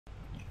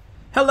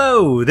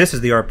Hello, this is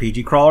the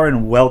RPG Crawler,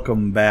 and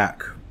welcome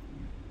back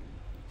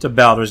to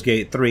Baldur's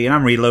Gate 3. And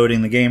I'm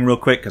reloading the game real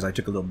quick because I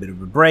took a little bit of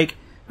a break.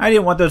 I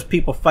didn't want those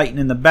people fighting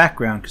in the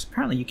background because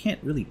apparently you can't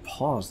really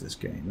pause this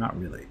game. Not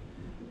really.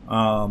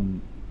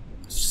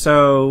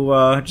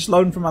 Just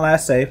loading from my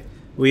last save.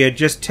 We had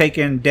just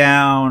taken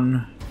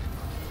down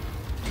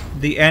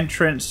the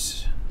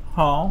entrance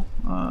hall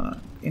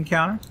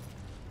encounter.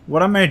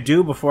 What I'm going to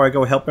do before I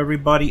go help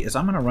everybody is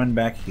I'm going to run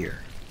back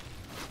here.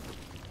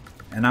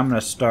 And I'm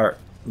going to start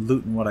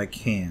looting what I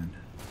can.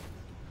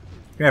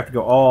 You're going to have to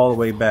go all the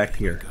way back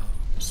here.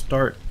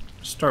 Start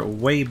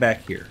way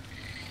back here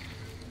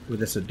with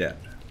this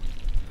adept.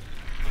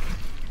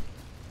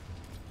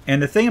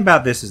 And the thing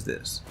about this is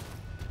this.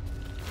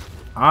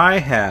 I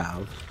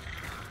have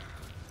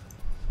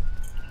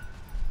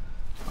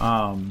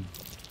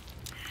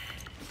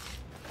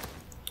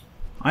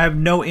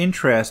no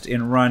interest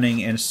in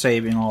running and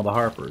saving all the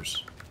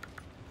Harpers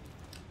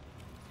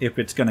if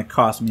it's going to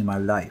cost me my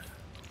life.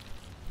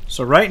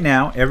 So right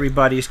now,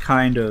 everybody's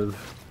kind of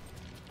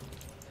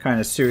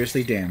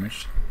seriously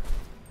damaged.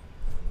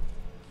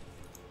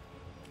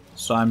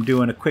 So I'm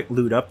doing a quick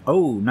loot up.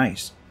 Oh,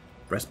 nice.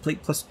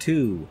 Breastplate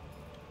 +2.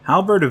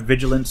 Halberd of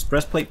Vigilance,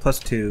 breastplate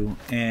 +2,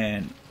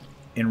 and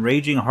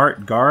Enraging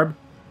Heart garb.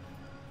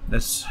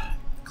 That's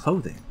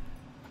clothing.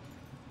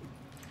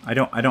 I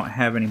don't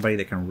have anybody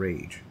that can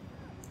rage.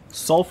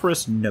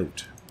 Sulphurous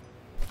note.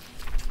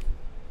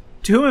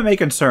 To whom it may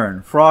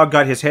concern, Frog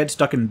got his head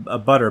stuck in a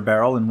butter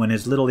barrel, and when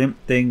his little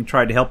imp thing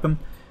tried to help him,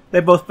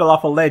 they both fell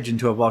off a ledge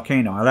into a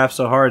volcano. I laughed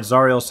so hard,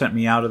 Zariel sent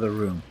me out of the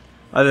room.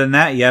 Other than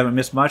that, you haven't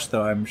missed much,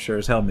 though I'm sure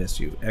as hell miss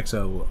you.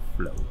 XO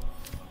Flow. Okay.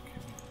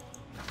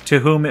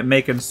 To whom it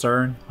may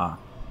concern, huh?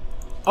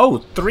 Oh,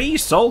 3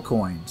 soul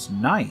coins.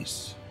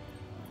 Nice.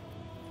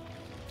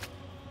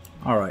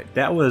 Alright,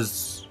 that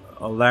was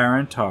a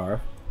Larentar.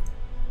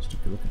 Let's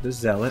take a look at the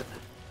Zealot.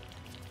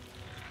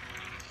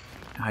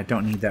 I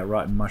don't need that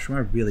rotten mushroom.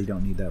 I really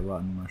don't need that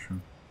rotten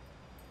mushroom.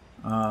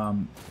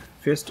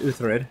 Fist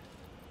Uthred.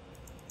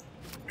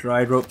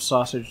 Dried rope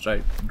sausage.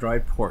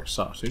 Dried pork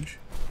sausage.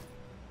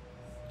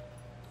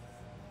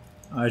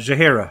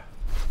 Jahira.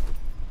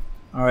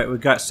 Alright,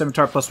 we've got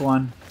Scimitar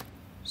 +1.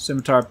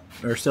 Scimitar,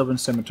 or Sylvan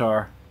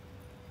Scimitar.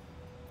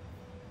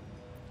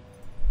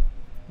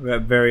 We've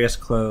got various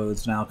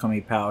clothes, an alchemy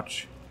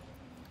pouch,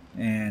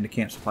 and a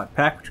camp supply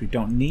pack, which we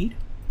don't need.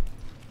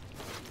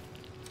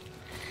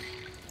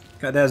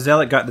 Got that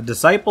Zealot, got the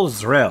Disciple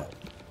Zrel.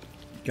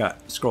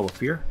 Got Scroll of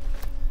Fear,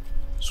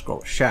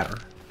 Scroll of Shatter,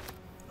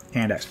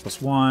 Hand Axe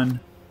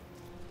 +1,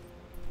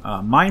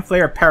 Mind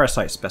Flayer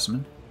Parasite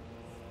Specimen,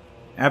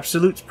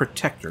 Absolute's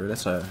Protector,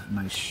 that's a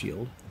nice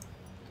shield.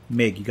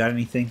 Mig, you got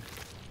anything?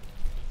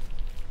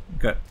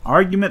 Got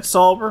Argument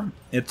Solver,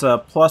 it's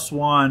a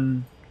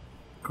 +1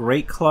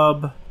 Great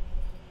Club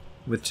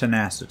with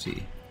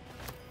Tenacity.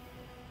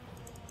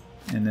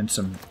 And then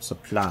some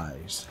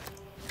supplies.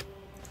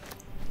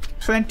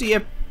 Plenty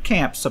of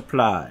camp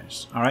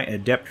supplies. Alright,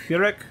 Adept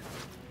Furyk.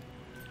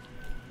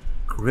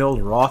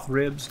 Grilled Roth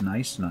Ribs.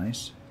 Nice,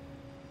 nice.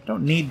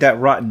 Don't need that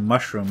rotten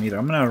mushroom either.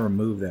 I'm going to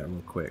remove that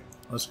real quick.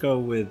 Let's go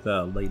with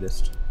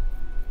latest.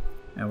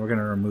 And we're going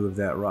to remove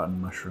that rotten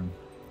mushroom.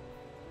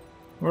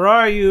 Where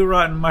are you,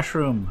 rotten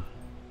mushroom?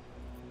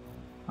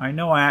 I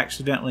know I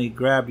accidentally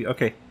grabbed you.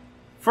 Okay.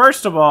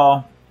 First of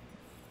all,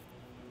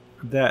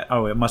 that...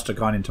 Oh, it must have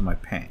gone into my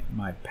pack.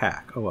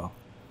 Oh, well.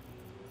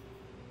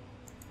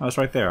 Oh, it's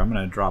right there. I'm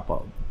going to drop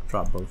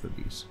both of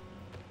these.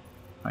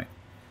 All right.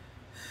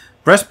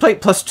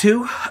 Breastplate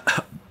 +2.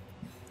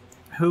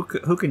 Who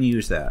can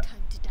use that?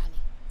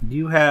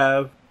 You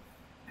have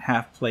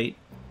half plate.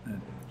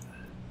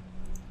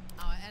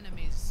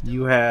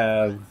 You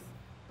have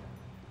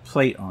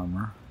plate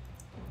armor.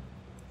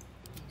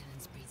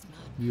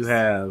 You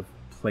have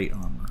plate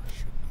armor.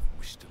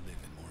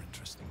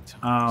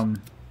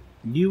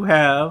 You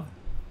have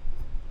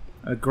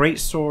a great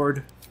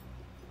sword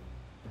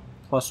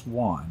 +1.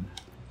 What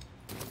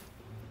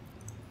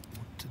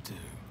to do?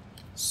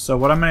 So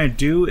what I'm going to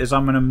do is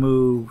I'm going to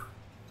move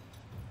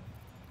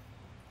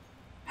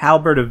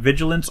Halberd of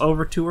Vigilance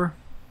over to her.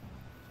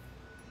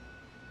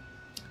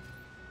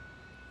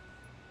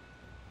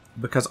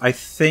 Because I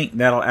think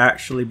that'll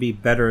actually be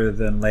better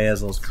than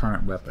Laezel's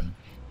current weapon.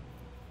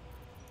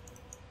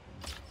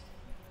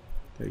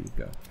 There you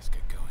go. Let's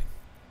get going.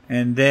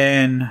 And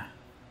then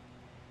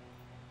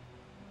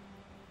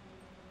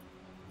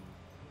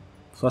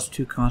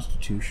 +2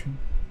 Constitution.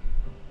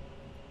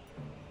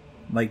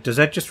 Like, does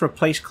that just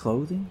replace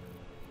clothing?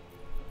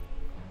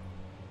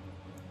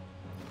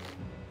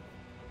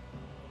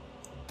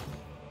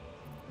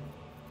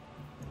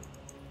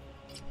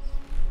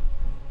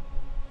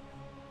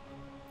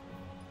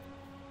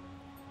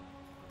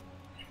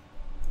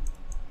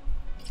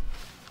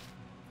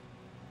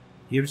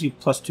 Gives you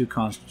 +2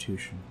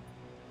 Constitution.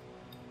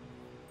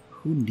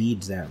 Who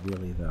needs that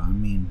really, though? I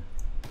mean,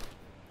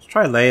 let's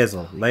try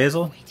Laezel.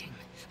 Laezel?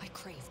 I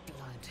crave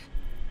blood.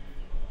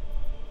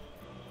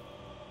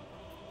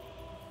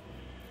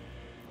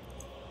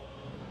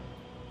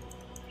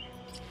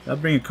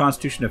 That'll bring your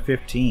constitution to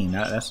 15.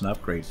 That's an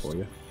upgrade for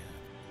you.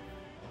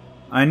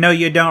 I know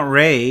you don't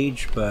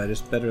rage, but it's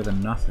better than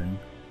nothing.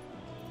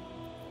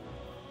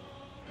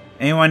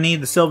 Anyone need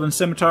the Sylvan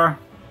Scimitar?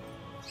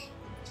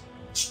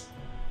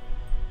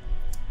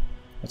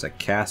 That's a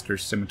caster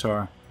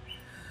scimitar.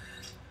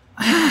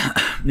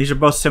 These are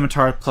both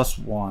scimitar plus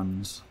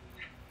ones.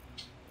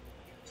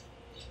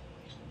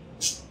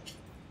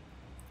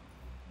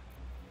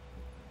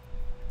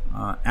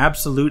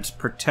 Absolute's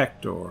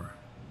Protector.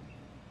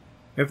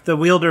 If the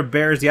wielder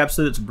bears the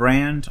Absolute's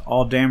brand,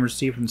 all damage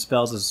received from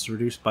spells is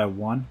reduced by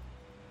 1.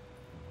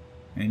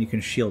 And you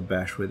can shield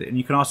bash with it. And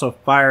you can also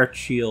fire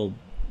shield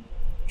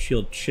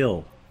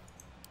chill.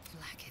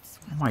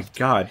 Oh my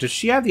god, does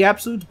she have the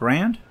Absolute's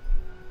brand?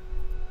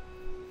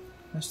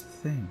 That's the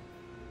thing.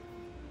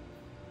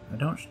 I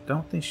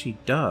don't think she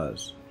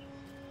does.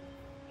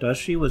 Does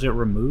she? Was it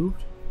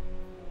removed?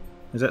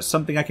 Is that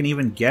something I can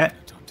even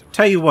get?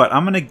 Tell you what,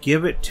 I'm gonna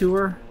give it to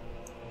her.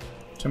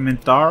 To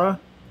Minthara.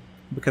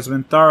 Because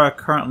Minthara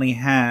currently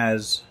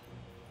has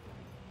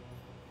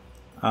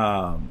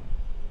the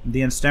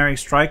Ensnaring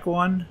Strike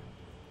one.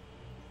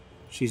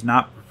 She's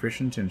not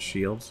proficient in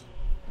shields.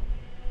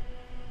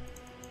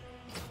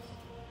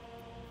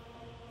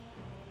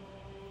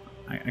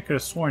 I could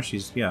have sworn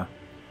she's, yeah.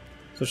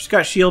 So she's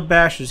got Shield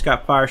Bash, she's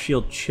got Fire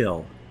Shield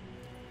Chill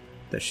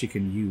that she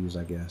can use,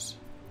 I guess.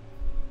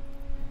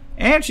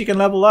 And she can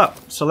level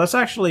up. So let's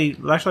actually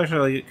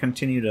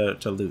continue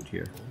to loot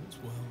here.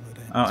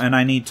 Oh, and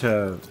I need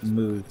to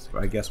move,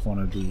 I guess, one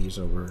of these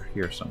over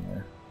here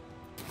somewhere.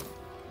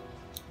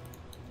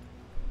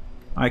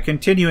 Alright,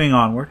 continuing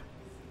onward.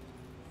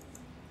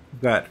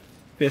 We've got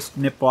Fist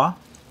Nipwa.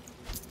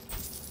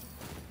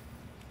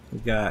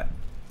 We've got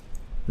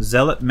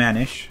Zealot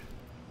Manish.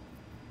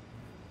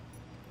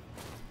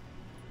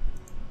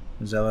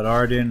 Zealot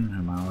Arden,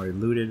 whom I already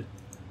looted.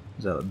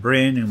 Zealot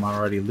Bryn, whom I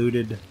already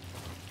looted.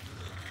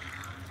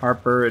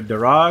 Harper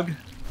Darag.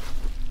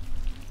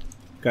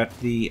 Got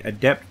the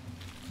Adept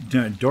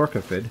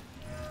Dorkafid.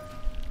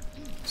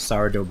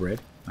 Sourdough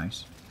bread.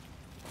 Nice.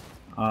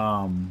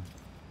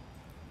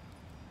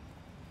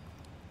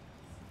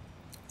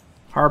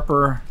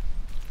 Harper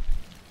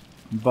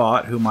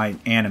Bot, whom I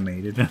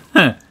animated.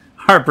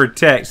 Harper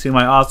Tex, whom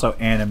I also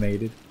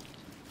animated.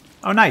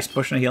 Oh, nice.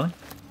 Potion of healing.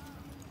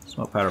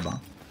 Smoke powder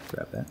bomb.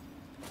 Grab that.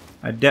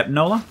 Adept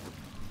Nola.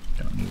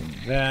 Don't need any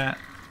of that.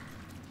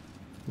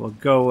 We'll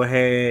go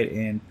ahead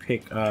and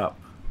pick up.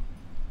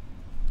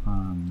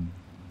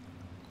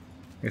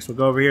 I guess we'll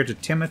go over here to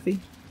Timothy.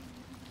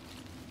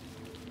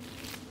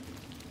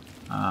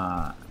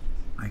 I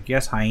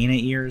guess hyena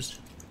ears.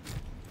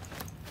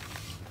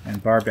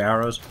 And barbed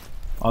arrows.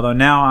 Although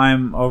now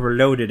I'm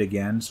overloaded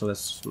again, so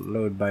let's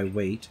load by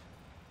weight.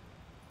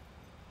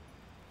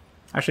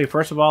 Actually,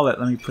 first of all, let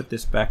me put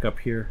this back up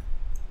here.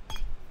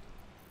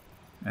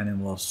 And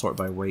then we'll sort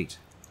by weight.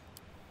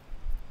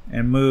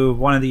 And move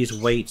one of these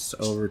weights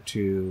over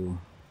to...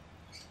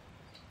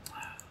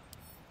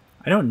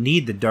 I don't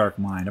need the Dark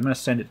Mind. I'm going to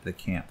send it to the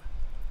camp.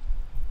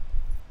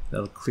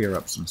 That'll clear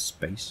up some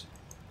space.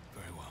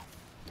 Very well.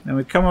 Then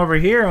we come over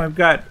here and we've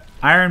got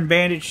Iron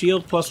Banded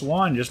Shield plus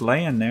 1 just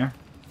laying there.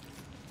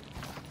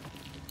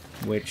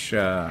 Which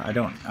I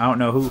don't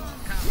know who.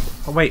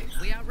 Oh wait.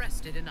 We are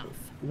rested enough.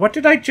 What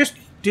did I just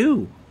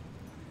do?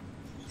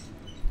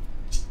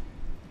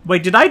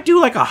 Wait, did I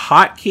do like a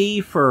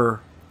hotkey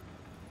for?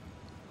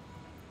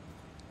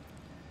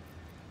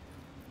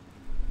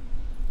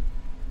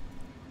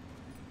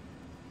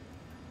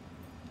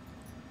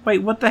 Wait,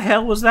 what the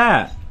hell was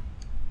that?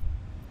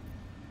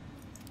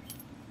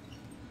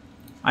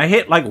 I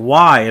hit like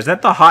Y. Is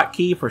that the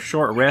hotkey for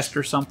short rest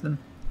or something?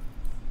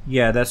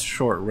 Yeah, that's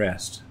short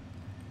rest.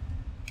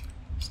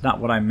 It's not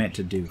what I meant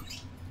to do.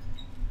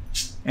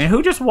 And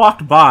who just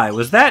walked by?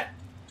 Is that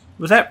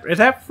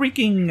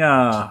freaking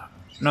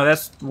no,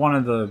 that's one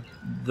of the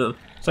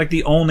it's like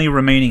the only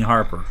remaining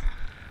Harper.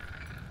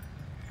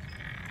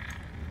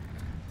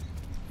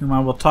 Whom I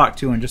will talk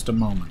to in just a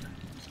moment.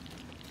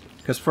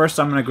 Because first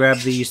I'm going to grab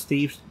these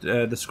thieves,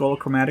 the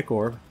Skull-Chromatic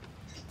Orb.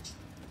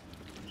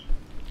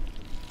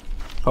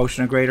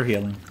 Potion of Greater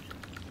Healing.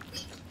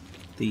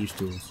 Thieves'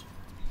 Tools.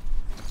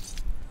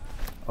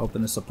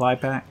 Open the supply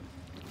pack.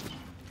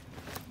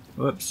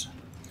 Whoops.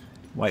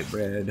 White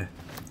bread.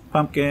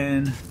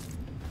 Pumpkin.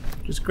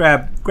 Just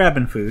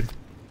grabbing food.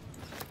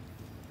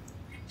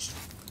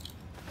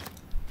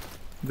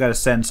 We've got to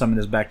send some of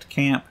this back to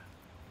camp.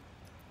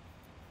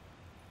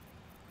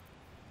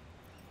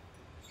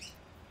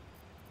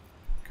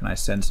 Can I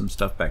send some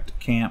stuff back to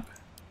camp?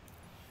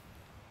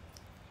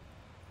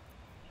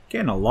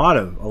 Getting a lot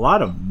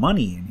of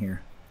money in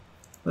here.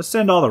 Let's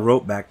send all the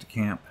rope back to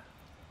camp.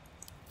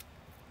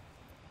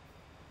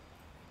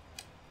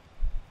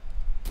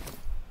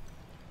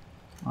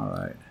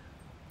 Alright.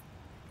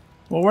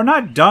 Well, we're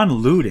not done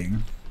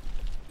looting.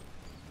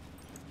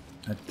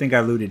 I think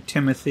I looted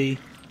Timothy.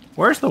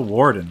 Where's the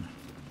warden?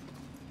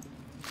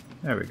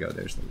 There we go,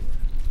 there's the warden.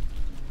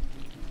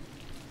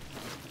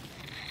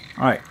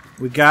 Alright,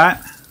 we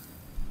got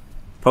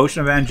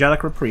Potion of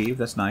Angelic Reprieve,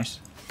 that's nice.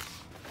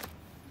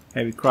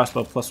 Heavy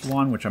crossbow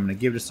 +1, which I'm going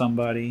to give to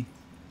somebody.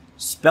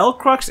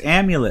 Spellcrux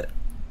amulet.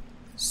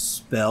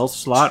 Spell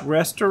slot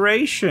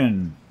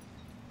restoration.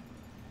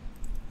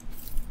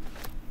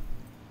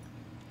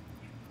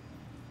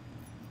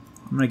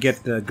 I'm going to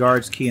get the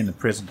guard's key and the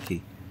prison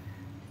key.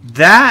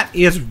 That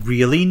is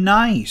really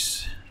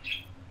nice.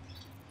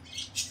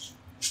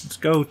 Let's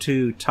go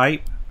to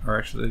type, or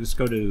actually let's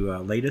go to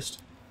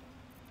latest.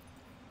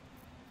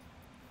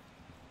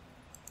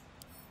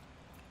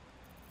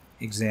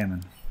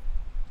 Examine.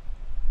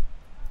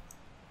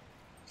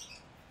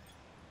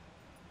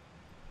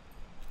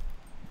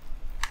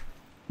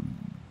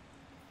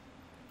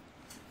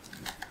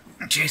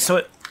 Okay, so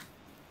it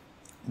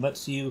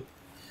lets you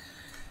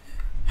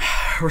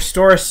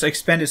restore an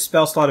expended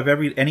spell slot of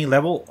any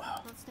level.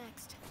 What's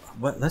next?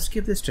 What? Let's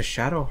give this to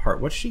Shadowheart.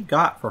 What's she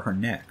got for her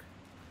neck?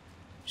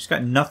 She's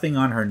got nothing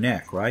on her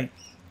neck, right?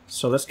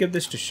 So let's give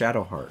this to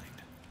Shadowheart.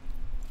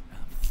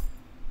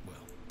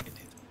 Well, it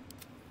did.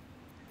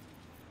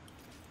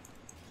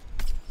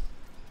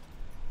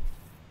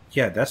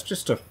 Yeah, that's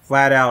just a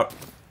flat out.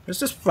 That's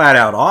just flat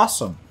out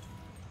awesome.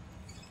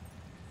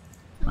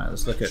 All right,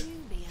 let's look at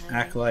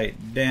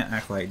Acolyte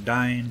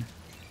dying.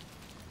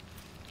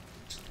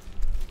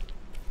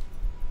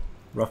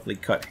 Roughly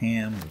cut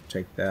ham. We'll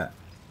take that.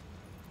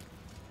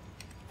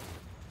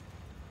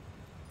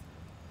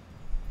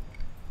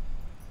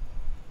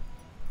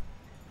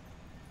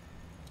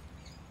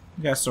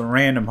 We got some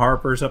random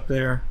Harpers up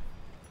there.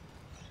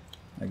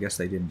 I guess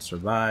they didn't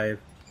survive.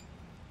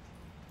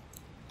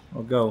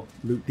 We'll go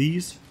loot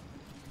these.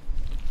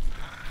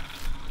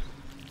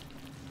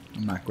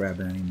 I'm not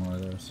grabbing any more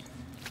of those.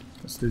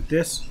 Let's loot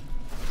this.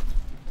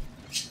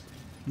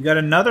 You got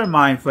another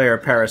Mind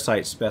Flayer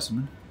Parasite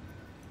specimen.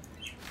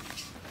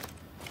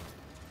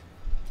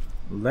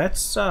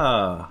 Let's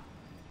go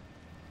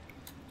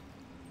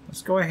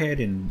ahead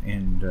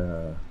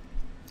and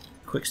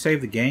quick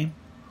save the game.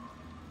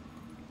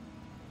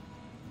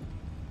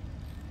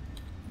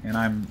 And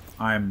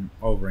I'm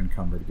over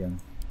encumbered again.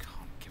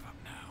 Can't give up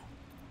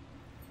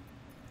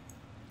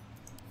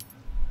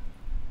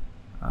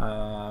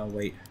now.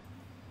 Wait.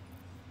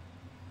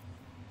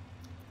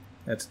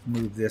 Let's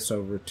move this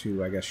over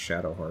to, I guess,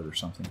 Shadowheart or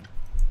something.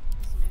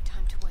 There's no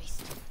time to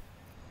waste.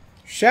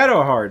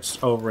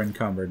 Shadowheart's over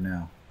encumbered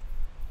now.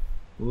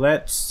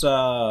 Let's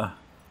drop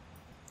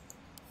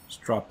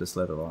this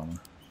leather armor.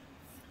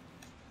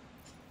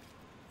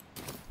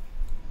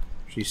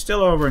 She's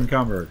still over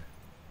encumbered.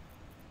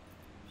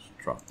 Let's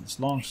drop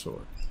this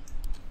longsword.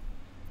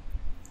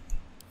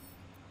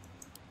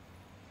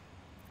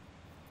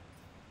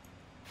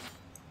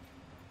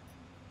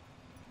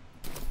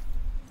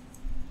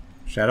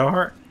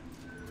 Shadowheart.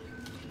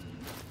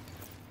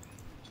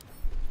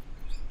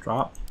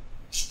 Drop.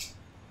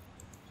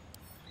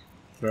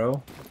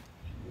 Throw.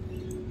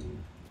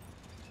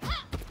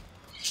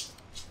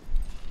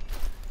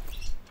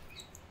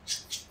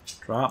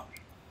 Drop.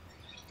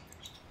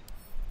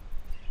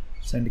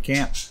 Send to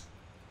camp.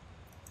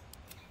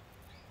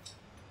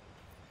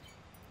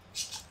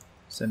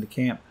 Send to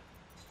camp.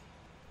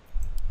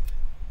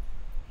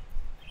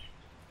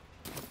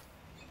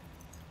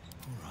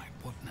 Alright,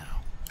 what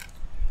now?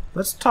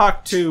 Let's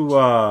talk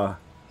to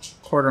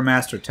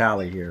Quartermaster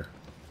Tally here.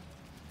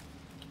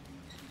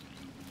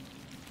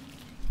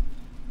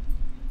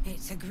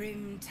 It's a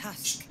grim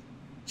task,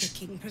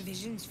 picking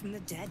provisions from the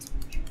dead.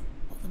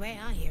 But the way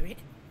I hear it,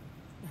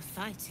 the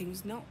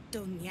fighting's not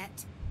done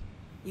yet.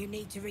 You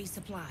need to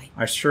resupply.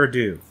 I sure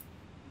do.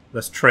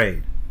 Let's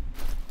trade.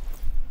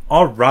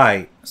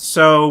 Alright,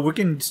 so we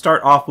can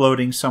start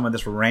offloading some of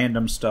this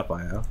random stuff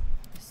I have.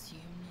 Assume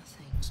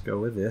nothing. Let's go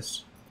with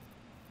this.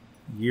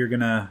 You're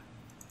gonna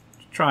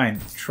try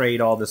and trade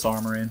all this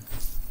armor in.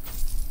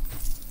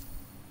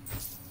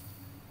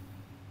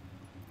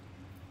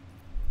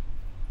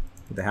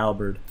 With the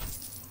halberd.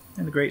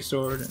 And the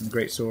greatsword, and the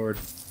greatsword.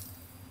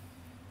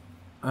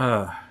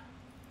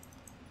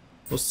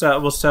 We'll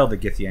sell the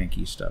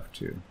Githyanki stuff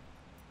too.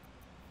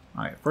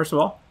 Alright, first of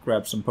all,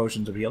 grab some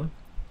potions of healing.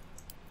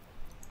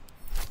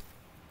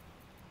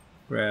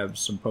 Grab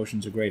some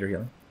potions of greater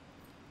healing.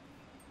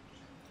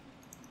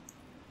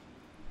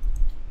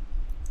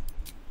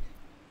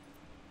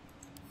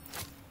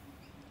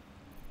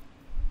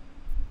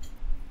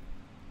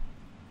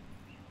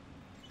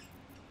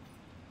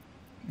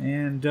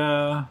 And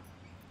got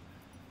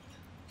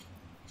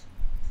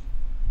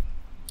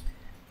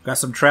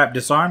some trap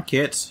disarm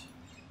kits.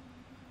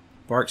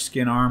 Bark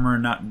skin armor,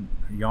 not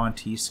yawn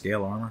T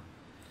scale armor.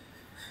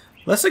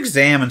 Let's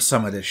examine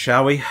some of this,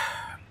 shall we?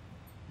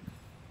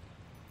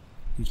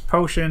 These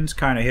potions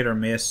kind of hit or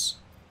miss.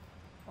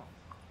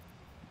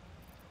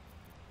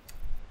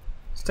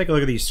 Let's take a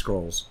look at these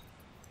scrolls.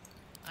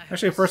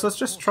 Actually, first let's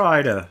just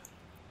try to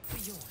For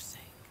your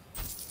sake.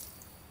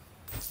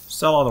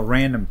 sell all the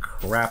random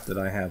crap that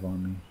I have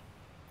on me.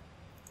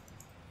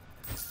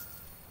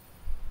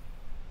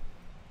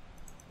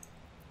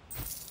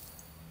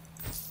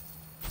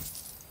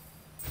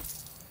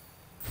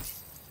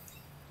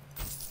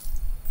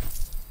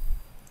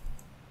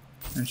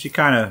 And she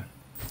kind of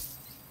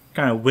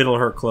kind of whittle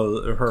her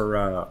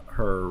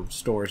her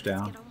stores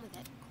down. Get on with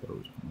it.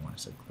 Close. I don't know why I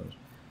said close.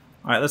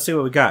 All right, let's see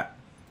what we got.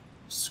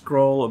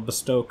 Scroll of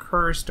bestow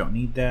curse. Don't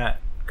need that.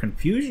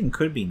 Confusion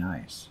could be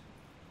nice.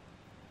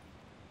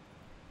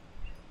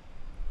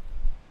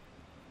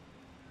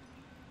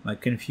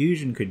 Like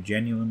confusion could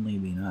genuinely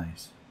be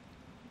nice.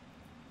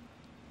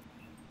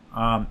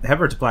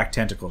 Hebert's black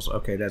tentacles.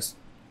 Okay, that's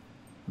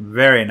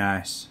very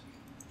nice.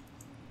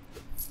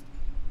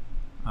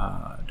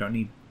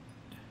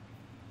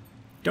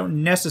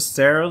 Don't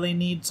necessarily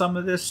need some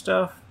of this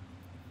stuff.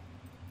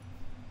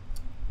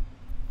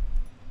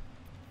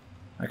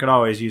 I could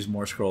always use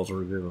more scrolls of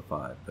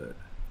Revivify, but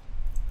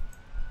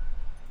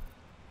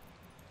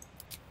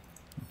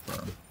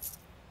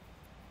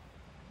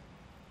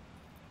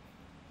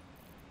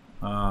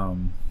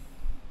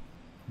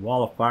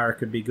Wall of Fire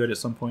could be good at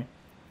some point.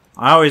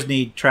 I always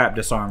need trap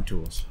disarm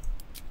tools.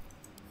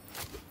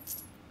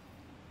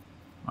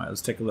 Alright,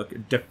 let's take a look.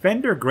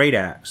 Defender Great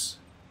Axe.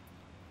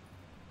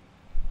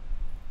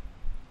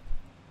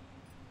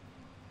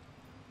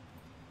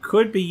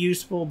 Could be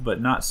useful,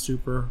 but not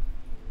super.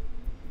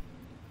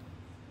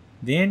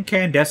 The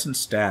Incandescent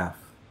Staff.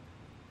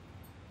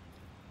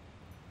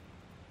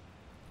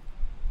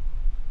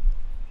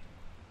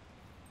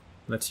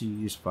 Lets you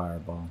use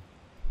Fireball.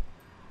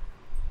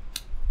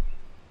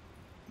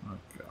 Oh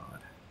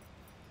God.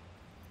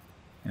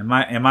 Am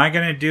I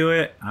gonna do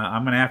it?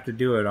 I'm gonna have to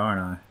do it,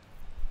 aren't I?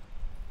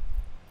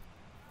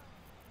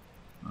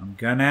 I'm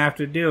gonna have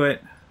to do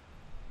it.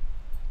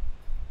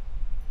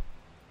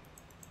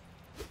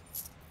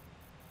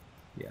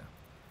 Yeah.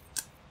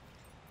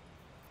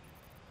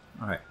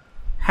 Alright.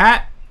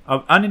 Hat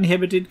of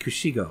Uninhibited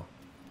Kushigo.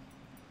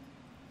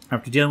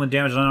 After dealing with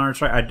damage on armor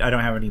strike, I don't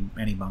have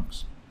any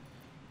bunks.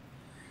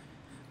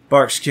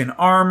 Barkskin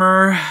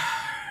armor.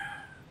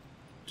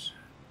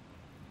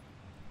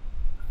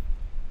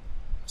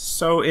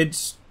 So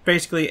it's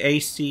basically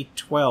AC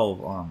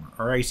 12 armor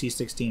or AC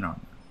 16 armor.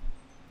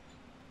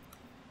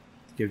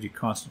 Gives you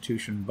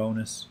Constitution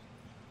bonus.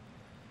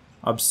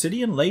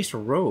 Obsidian lace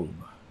robe.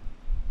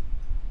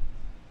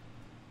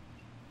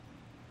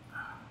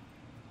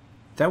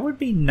 That would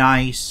be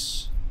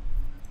nice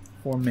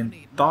for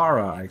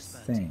Minthara, I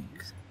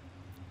think.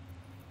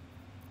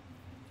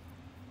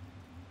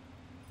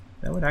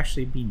 That would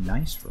actually be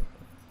nice for her.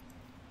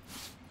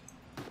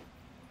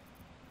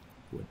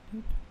 Wouldn't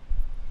it?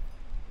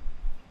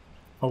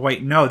 Oh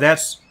wait, no,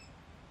 that's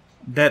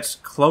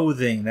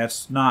clothing.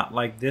 That's not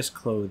like this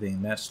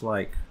clothing. That's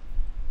like,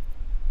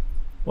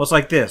 well, it's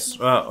like this.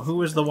 Who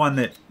was the one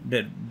that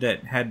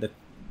had the?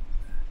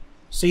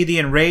 See the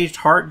enraged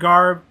heart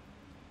garb?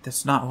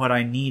 That's not what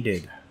I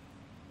needed.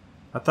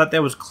 I thought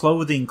that was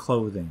clothing.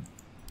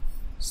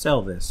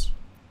 Sell this.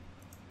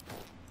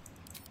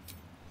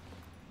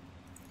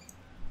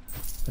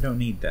 I don't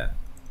need that.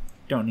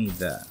 Don't need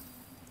that.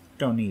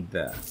 Don't need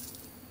that.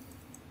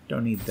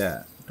 Don't need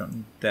that. Don't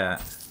need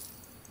that.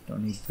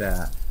 Don't need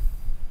that.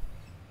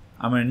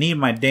 I'm gonna need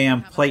my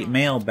damn plate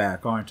mail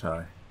back, aren't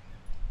I?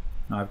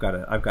 No, I've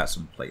got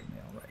some plate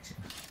mail right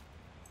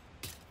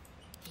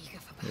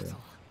here. Yeah.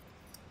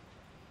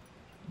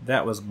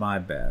 That was my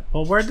bad.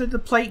 Well, where did the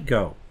plate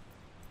go?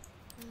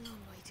 A long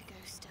way to go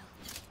still.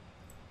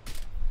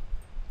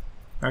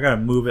 I gotta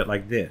move it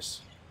like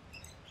this.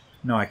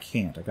 No, I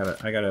can't. I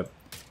gotta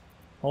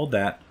hold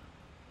that.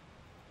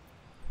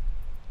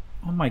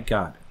 Oh my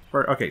God.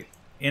 Okay.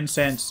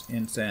 Incense.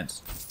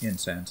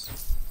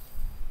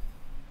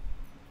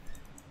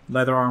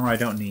 Leather armor I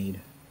don't need.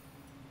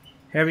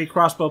 Heavy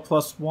crossbow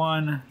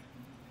 +1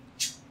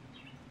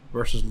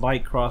 versus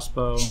light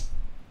crossbow.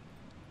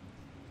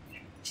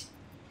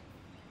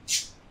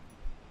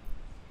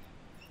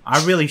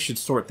 I really should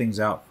sort things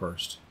out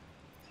first.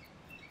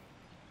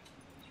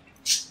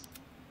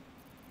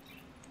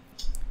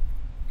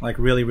 Like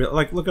really,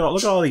 like look at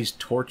all these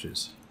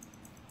torches.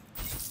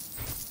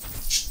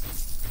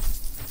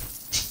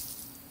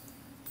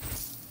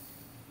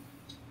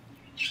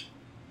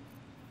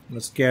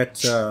 Let's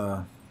get.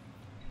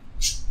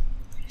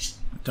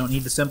 Don't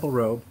need the simple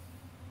robe.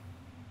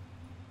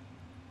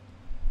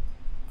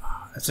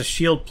 That's a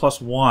shield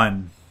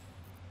 +1.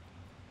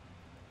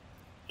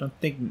 Don't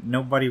think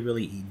nobody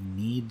really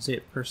needs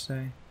it per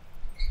se.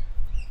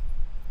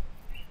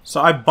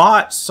 So I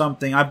bought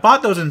something. I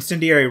bought those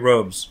incendiary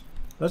robes.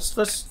 Let's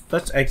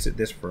exit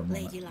this for a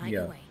moment.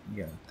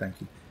 Yeah, thank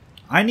you.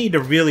 I need to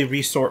really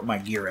resort my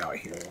gear out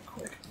here real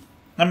quick.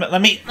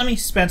 Let me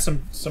spend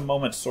some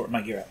moments sorting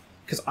my gear out,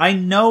 because I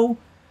know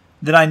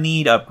that I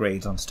need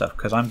upgrades on stuff,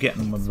 because I'm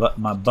getting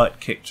my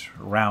butt kicked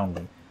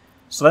roundly.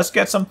 So let's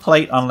get some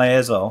plate on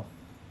Laezel.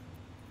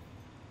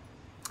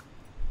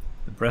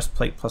 The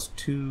breastplate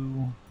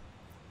 +2.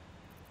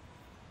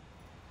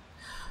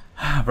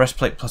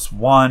 Breastplate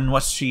 +1.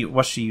 What's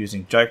she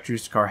using? Jack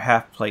Druscar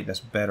half plate. That's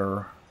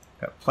better.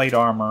 Got plate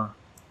armor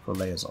for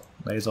Laezel.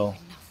 Laezel.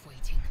 Enough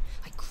waiting.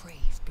 I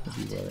crave blood.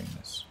 Will be wearing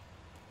this.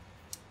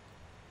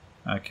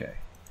 Okay.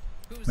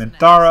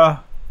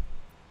 Minthara.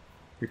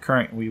 You're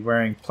currently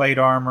wearing plate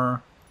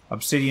armor.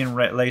 Obsidian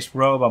lace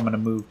robe. I'm going to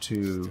move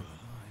to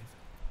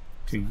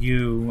to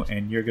you,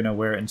 and you're gonna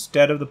wear it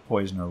instead of the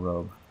poisoner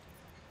robe,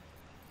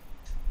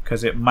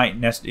 because it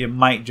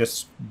might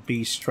just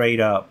be straight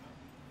up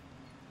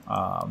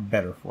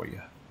better for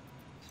you.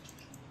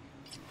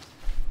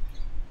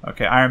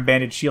 Okay, Iron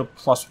Banded Shield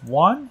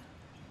 +1.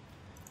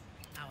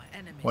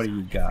 What do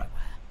you got?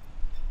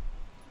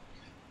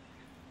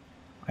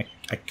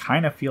 I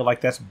kind of feel like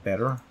that's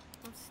better.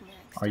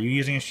 Are you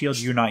using a shield?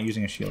 You're not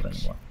using a shield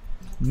anymore.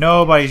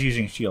 Nobody's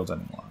using shields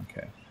anymore.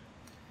 Okay.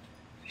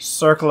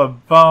 Circle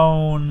of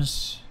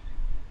Bones.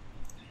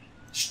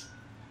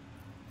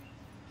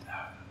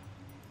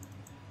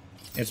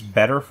 It's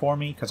better for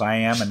me because I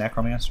am a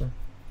necromancer.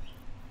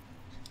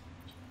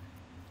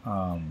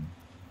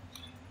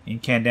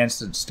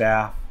 Incandescent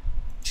Staff.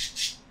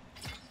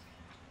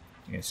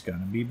 It's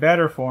gonna be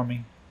better for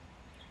me.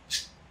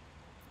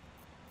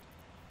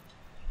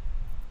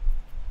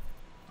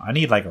 I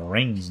need like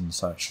rings and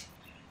such.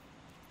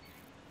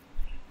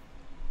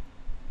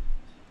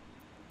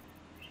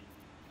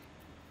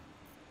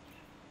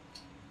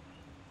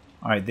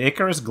 Alright, the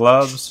Icarus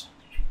gloves.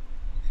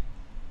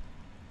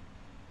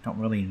 Don't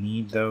really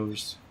need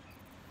those.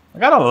 I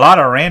got a lot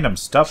of random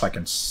stuff I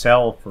can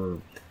sell for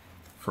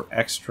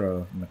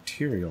extra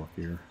material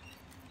here.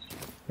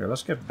 Here,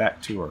 let's get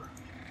back to her.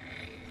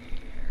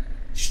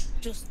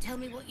 Just tell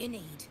me what you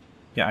need.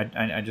 Yeah,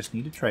 I just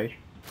need to trade.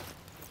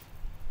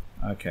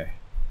 Okay.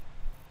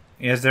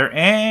 Is there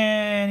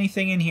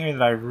anything in here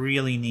that I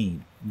really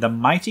need? The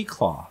Mighty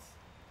Cloth.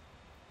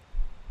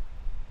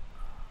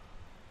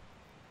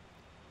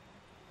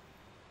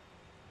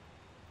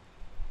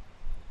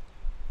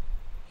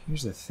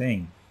 Here's the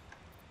thing.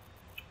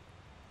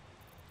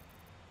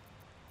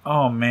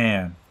 Oh,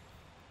 man.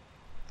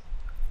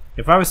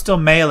 If I was still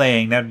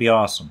meleeing, that'd be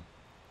awesome.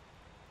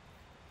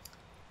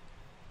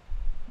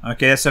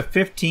 Okay, that's a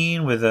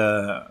 15 with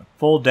a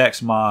full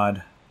dex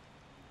mod.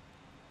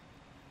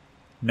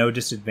 No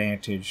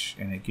disadvantage,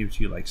 and it gives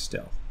you like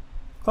stealth.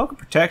 Cloak of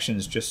Protection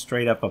is just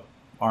straight up a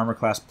armor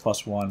class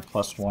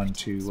 +1/+1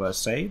 to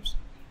saves.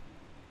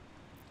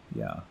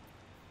 Yeah.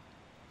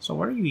 So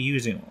what are you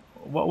using?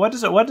 What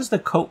does the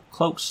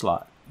cloak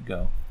slot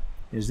go?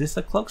 Is this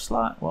a cloak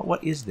slot?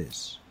 What is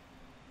this?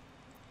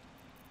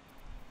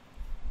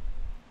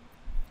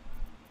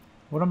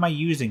 What am I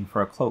using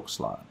for a cloak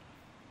slot?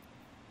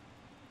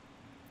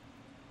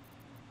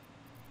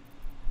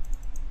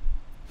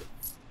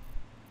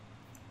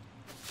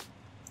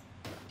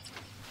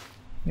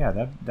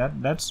 Yeah,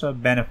 that's a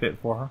benefit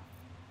for her.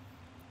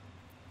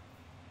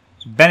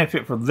 It's a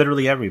benefit for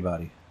literally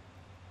everybody.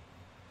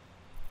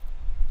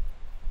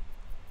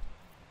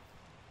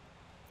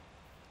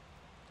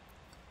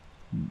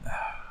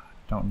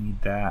 Don't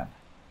need that.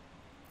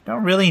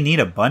 Don't really need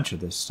a bunch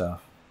of this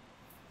stuff.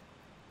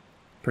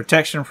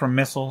 Protection from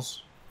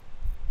missiles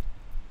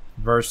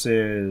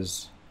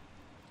versus...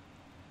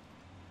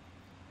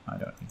 I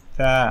don't need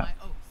that.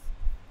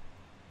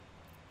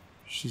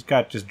 She's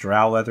got just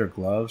drow leather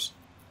gloves.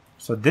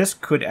 So this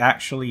could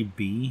actually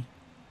be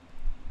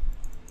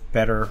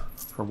better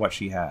for what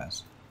she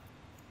has.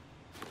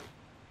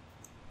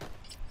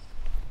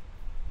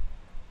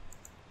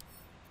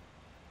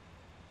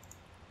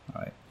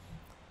 Alright.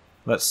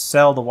 Let's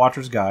sell the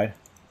Watcher's Guide.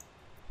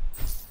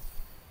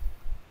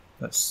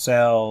 Let's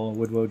sell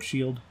Woodwoad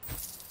Shield.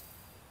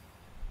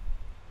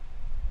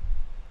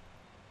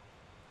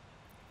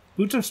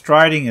 Boots of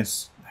Striding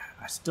is...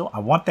 I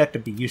want that to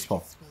be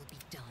useful.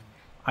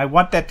 I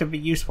want that to be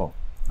useful.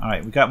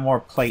 Alright, we got more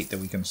plate that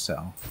we can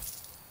sell.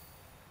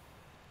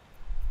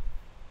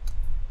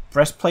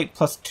 Breastplate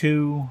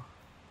 +2.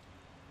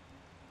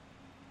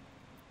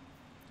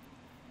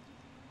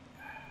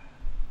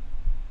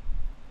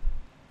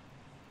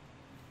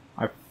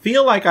 I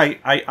feel like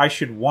I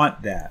should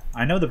want that.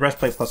 I know the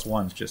breastplate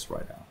 +1 is just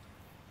right out.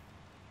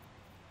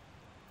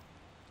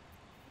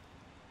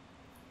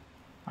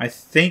 I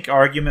think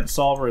Argument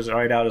Solver is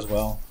right out as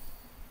well.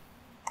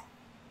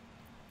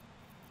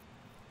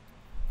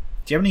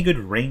 Do you have any good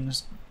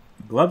rings?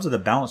 Gloves of the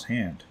Balanced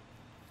Hand.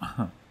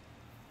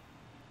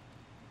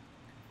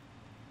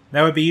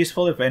 That would be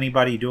useful if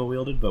anybody dual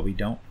wielded, but we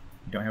don't.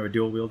 We don't have a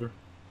dual wielder.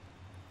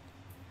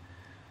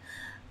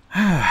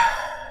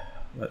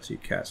 Lets you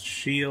cast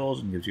shields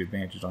and gives you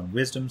advantage on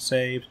wisdom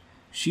saves.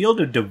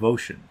 Shield of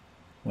Devotion.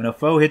 When a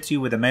foe hits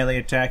you with a melee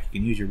attack, you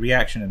can use your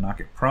reaction and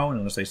knock it prone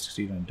unless they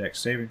succeed on a dex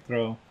saving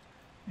throw.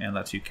 And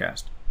lets you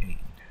cast aid.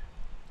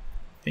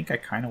 I think I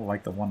kind of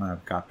like the one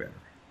I've got better.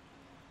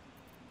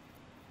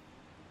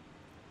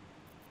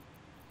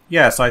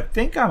 Yeah, so I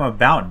think I'm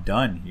about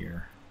done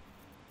here.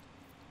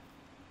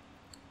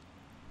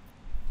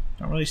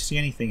 Don't really see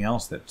anything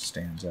else that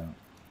stands out.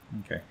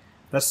 Okay,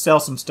 let's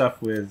sell some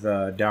stuff with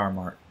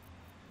Dowermark.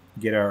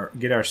 Get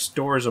our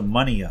stores of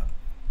money up.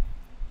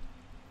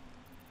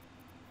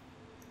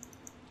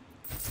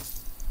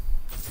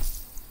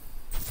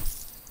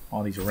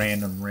 All these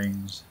random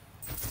rings.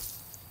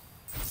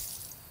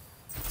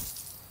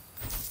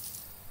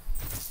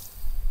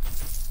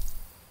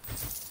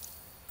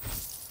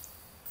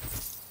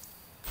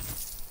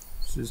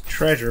 This is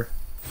treasure.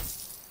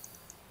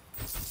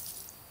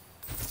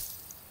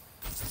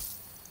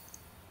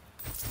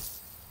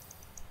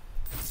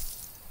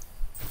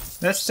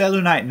 That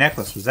Selûnite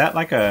necklace, was that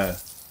like a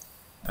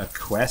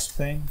quest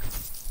thing?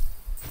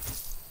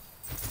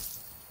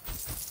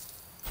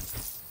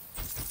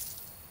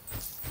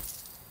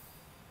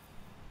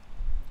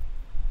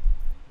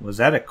 Was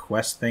that a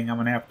quest thing I'm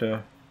gonna have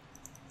to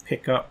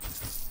pick up?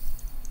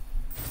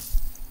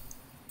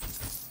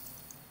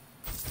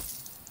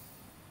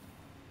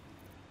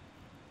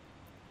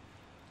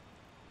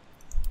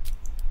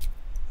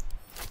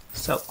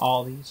 Sell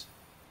all these.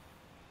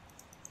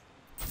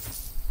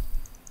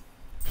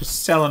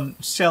 Just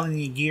selling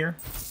you gear.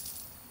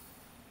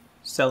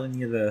 Selling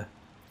you the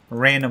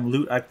random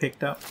loot I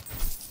picked up.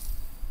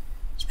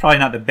 It's probably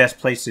not the best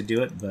place to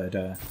do it, but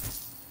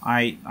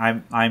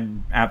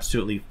I'm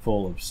absolutely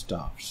full of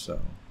stuff,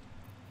 so.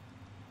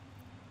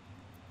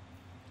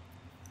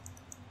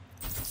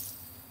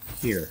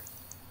 Here.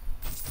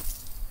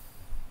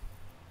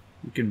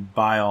 You can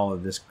buy all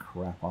of this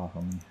crap off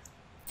of me.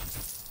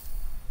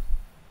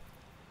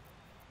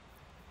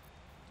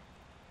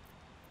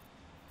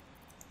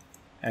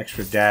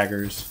 Extra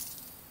daggers.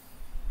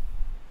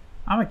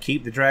 I'm gonna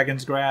keep the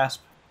Dragon's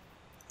Grasp.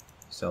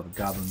 Sell the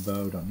Goblin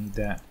Bow, don't need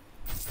that.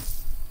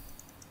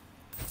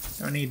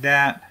 Don't need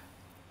that.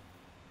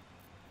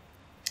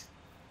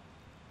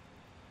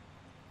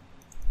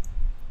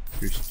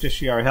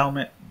 Justiciar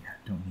helmet,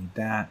 don't need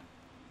that.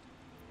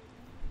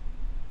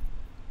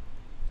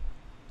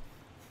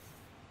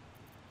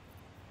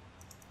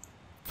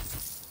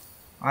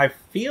 I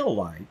feel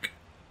like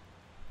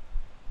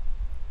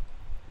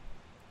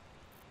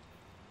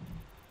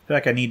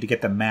I need to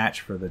get the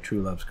match for the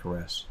True Love's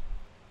Caress.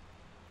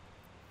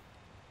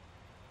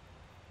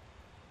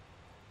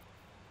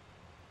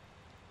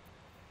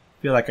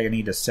 I feel like I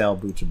need to sell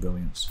Boots of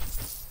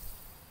Brilliance.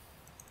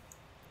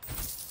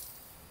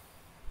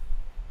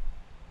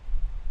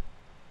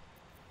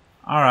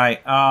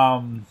 Alright,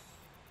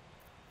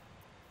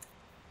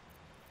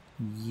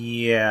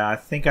 yeah, I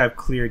think I've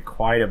cleared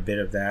quite a bit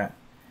of that.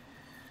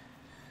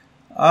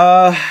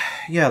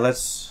 Yeah,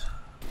 let's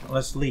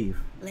leave.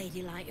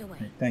 Lady, light your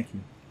way. Thank you.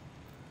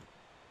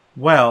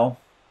 Well,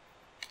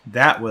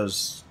 that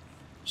was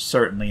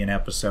certainly an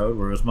episode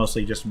where it was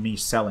mostly just me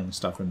selling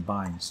stuff and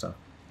buying stuff.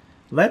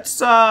 Let's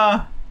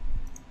head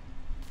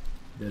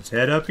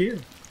up here.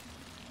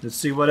 Let's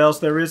see what else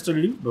there is to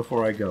loot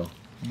before I go.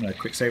 I'm gonna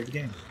quick save the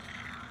game.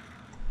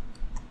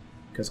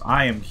 Because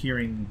I am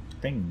hearing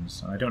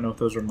things. I don't know if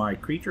those are my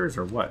creatures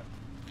or what.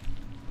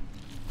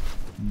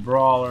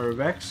 Brawler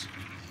Vex.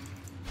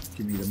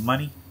 Give me the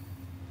money.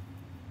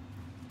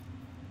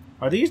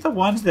 Are these the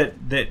ones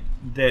that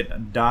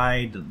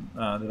died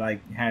that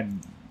I had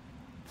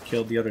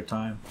killed the other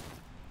time?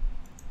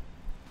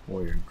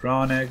 Warrior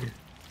Drawn Egg.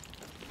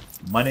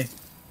 Money.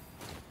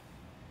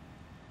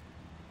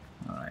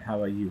 Alright, how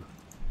about you?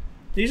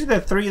 These are the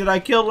 3 that I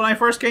killed when I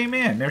first came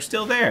in. They're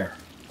still there.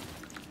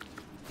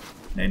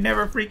 They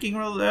never freaking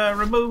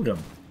removed them.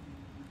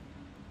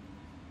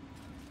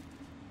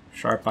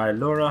 Sharp Eye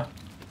Laura.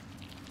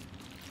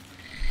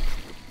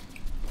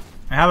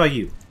 How about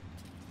you?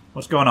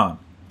 What's going on?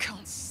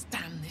 Can't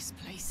stand this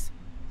place.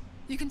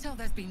 You can tell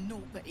there's been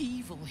naught but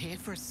evil here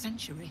for a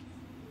century.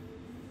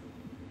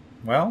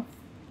 Well,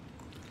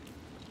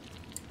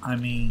 I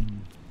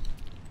mean,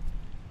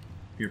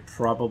 you're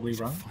probably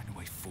right. Find a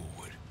way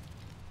forward.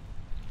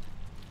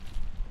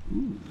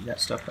 Ooh, you got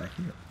stuff back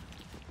here.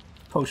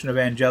 Potion of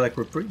Angelic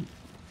Reprieve.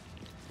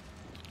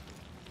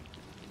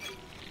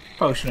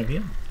 Potion of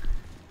Healing.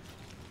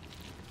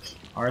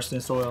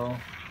 Arsonist Oil.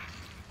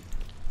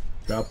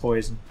 Drought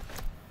Poison.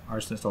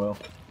 Arsonist Oil.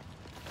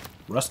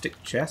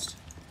 Rustic Chest.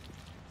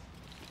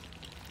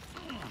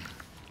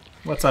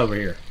 What's over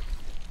here?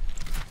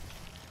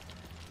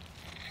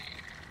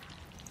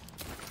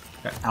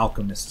 Got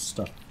alchemist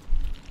stuff.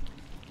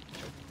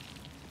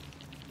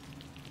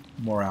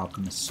 More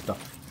alchemist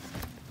stuff.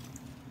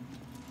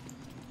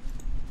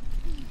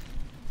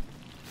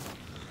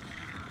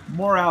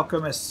 More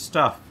alchemist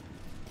stuff.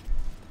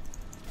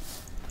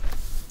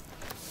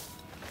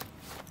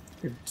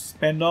 Could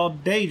spend all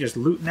day just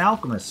looting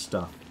alchemist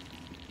stuff.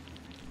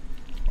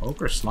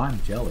 Ochre slime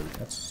jelly.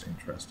 That's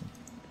interesting.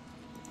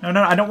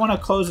 No, I don't want to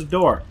close the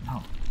door.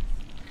 No.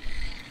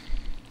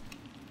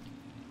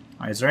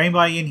 Alright, is there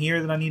anybody in here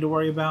that I need to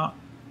worry about?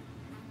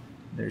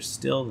 There's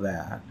still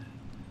that.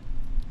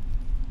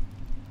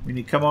 We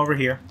need to come over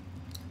here.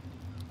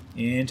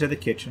 Into the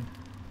kitchen.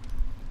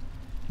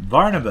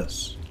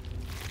 Barnabas.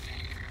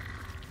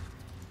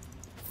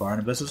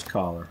 Barnabas's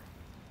collar.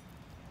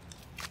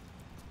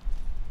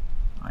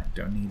 I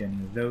don't need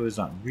any of those,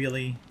 not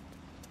really.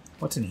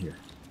 What's in here?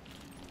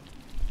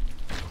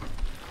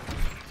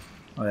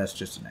 Oh, that's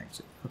just an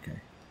exit. Okay.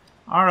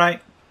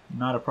 Alright,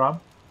 not a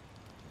problem.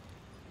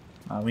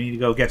 We need to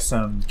go get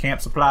some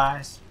camp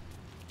supplies.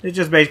 It's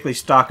just basically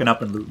stocking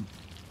up and looting.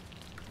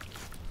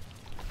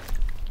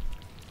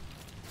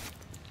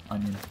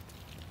 Onion.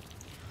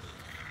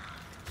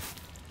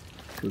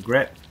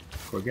 Courgette.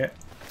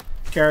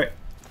 Carrot.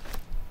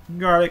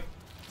 Garlic.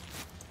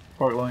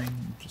 Pork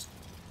loin. Just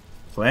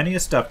plenty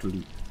of stuff to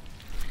loot.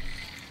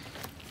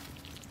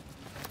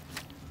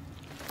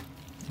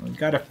 We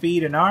gotta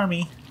feed an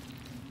army.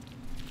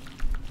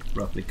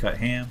 Roughly cut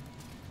ham.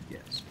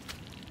 Yes.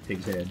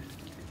 Pig's head.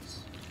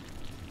 Yes.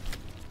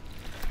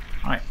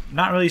 Alright,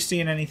 not really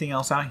seeing anything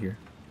else out here.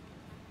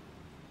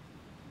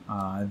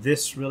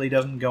 This really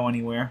doesn't go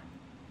anywhere.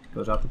 It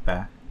goes out the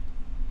back.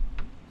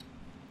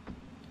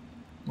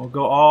 We'll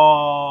go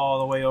all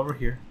the way over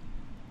here.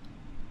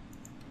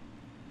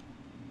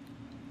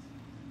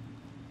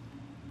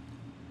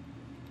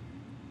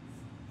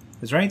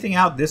 Is there anything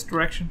out this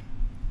direction?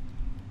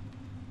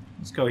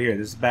 Let's go here.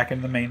 This is back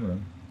in the main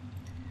room.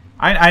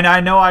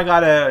 I know I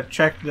gotta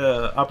check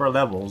the upper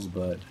levels,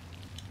 but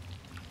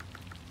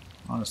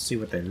I want to see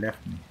what they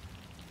left me.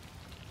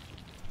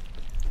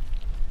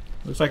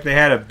 Looks like they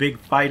had a big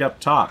fight up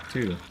top,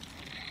 too.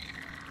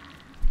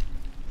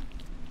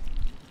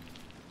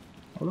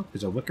 Oh, look,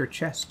 there's a wicker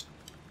chest.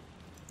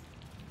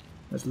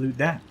 Let's loot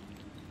that.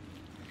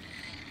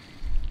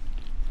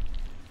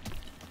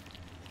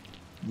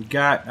 We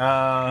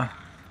got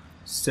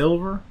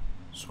silver,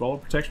 scroll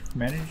of protection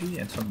from energy,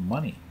 and some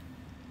money.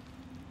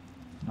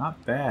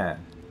 Not bad.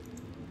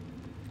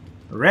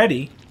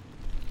 Ready?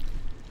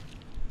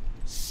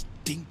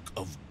 Stink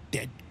of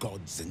dead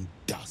gods and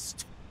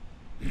dust.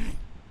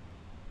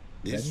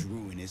 This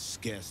ruin is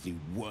scarcely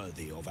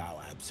worthy of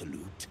our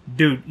absolute.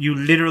 Dude, you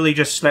literally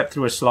just slept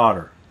through a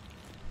slaughter.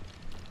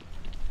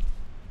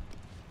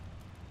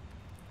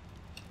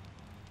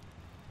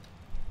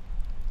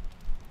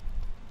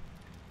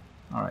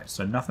 Alright,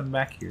 so nothing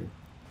back here.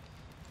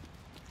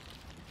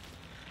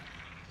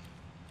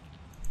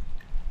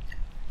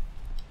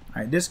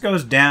 Alright, this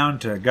goes down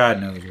to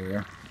God knows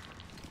where.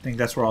 I think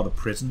that's where all the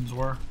prisons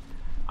were.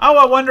 Oh,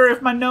 I wonder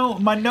if my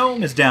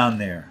gnome is down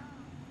there.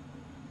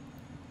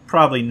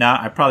 Probably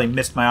not. I probably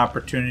missed my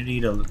opportunity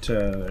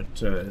to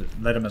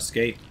let him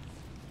escape.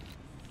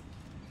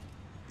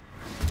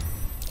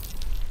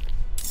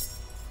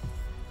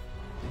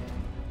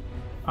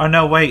 Oh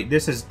no, wait.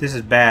 This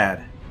is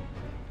bad.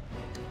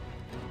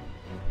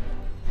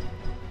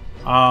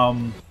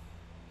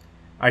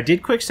 I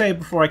did quick save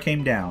before I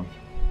came down.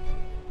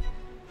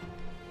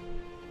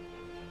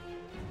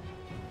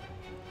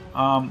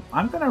 I'm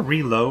gonna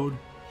reload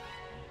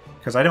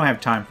because I don't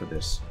have time for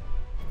this.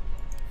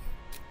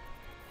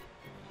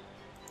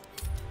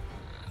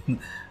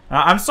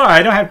 I'm sorry,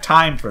 I don't have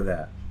time for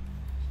that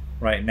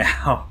right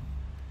now.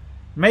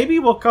 Maybe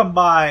we'll come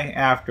by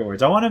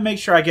afterwards. I want to make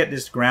sure I get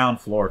this ground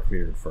floor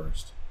cleared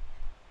first.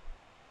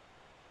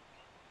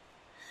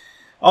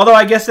 Although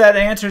I guess that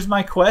answers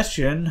my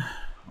question.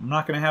 I'm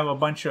not going to have a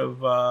bunch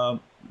of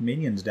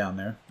minions down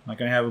there. I'm not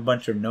going to have a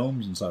bunch of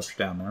gnomes and such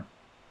down there.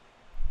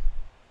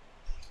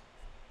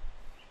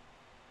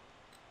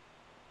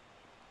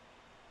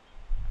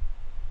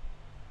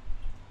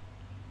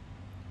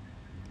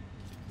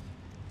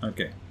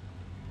 Okay.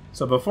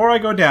 So before I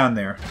go down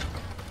there...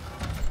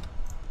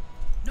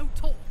 No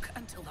talk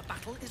until the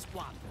battle is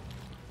won.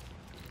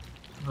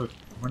 Look,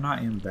 we're not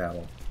in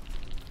battle.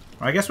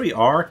 I guess we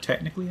are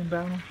technically in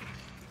battle.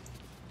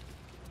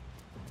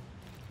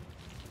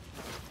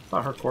 I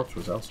thought her corpse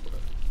was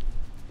elsewhere.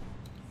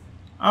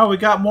 Oh, we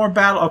got more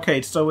battle.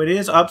 Okay, so it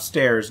is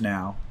upstairs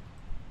now.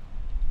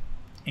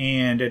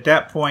 And at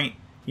that point,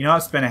 you know,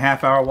 I've spent a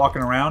half hour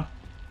walking around.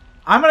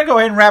 I'm going to go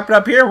ahead and wrap it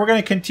up here. We're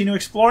going to continue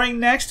exploring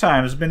next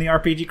time. This has been the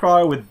RPG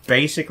Crawler with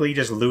basically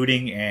just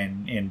looting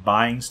and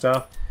buying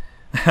stuff.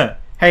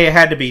 Hey, it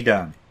had to be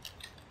done.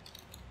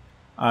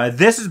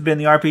 This has been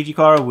the RPG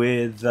Crawler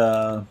with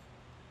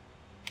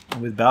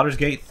Baldur's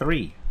Gate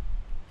 3.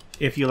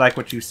 If you like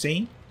what you've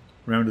seen,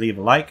 remember to leave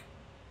a like,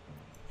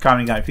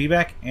 comment, guide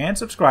feedback, and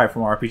subscribe for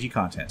more RPG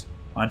content.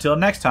 Until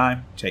next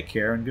time, take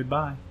care and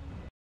goodbye.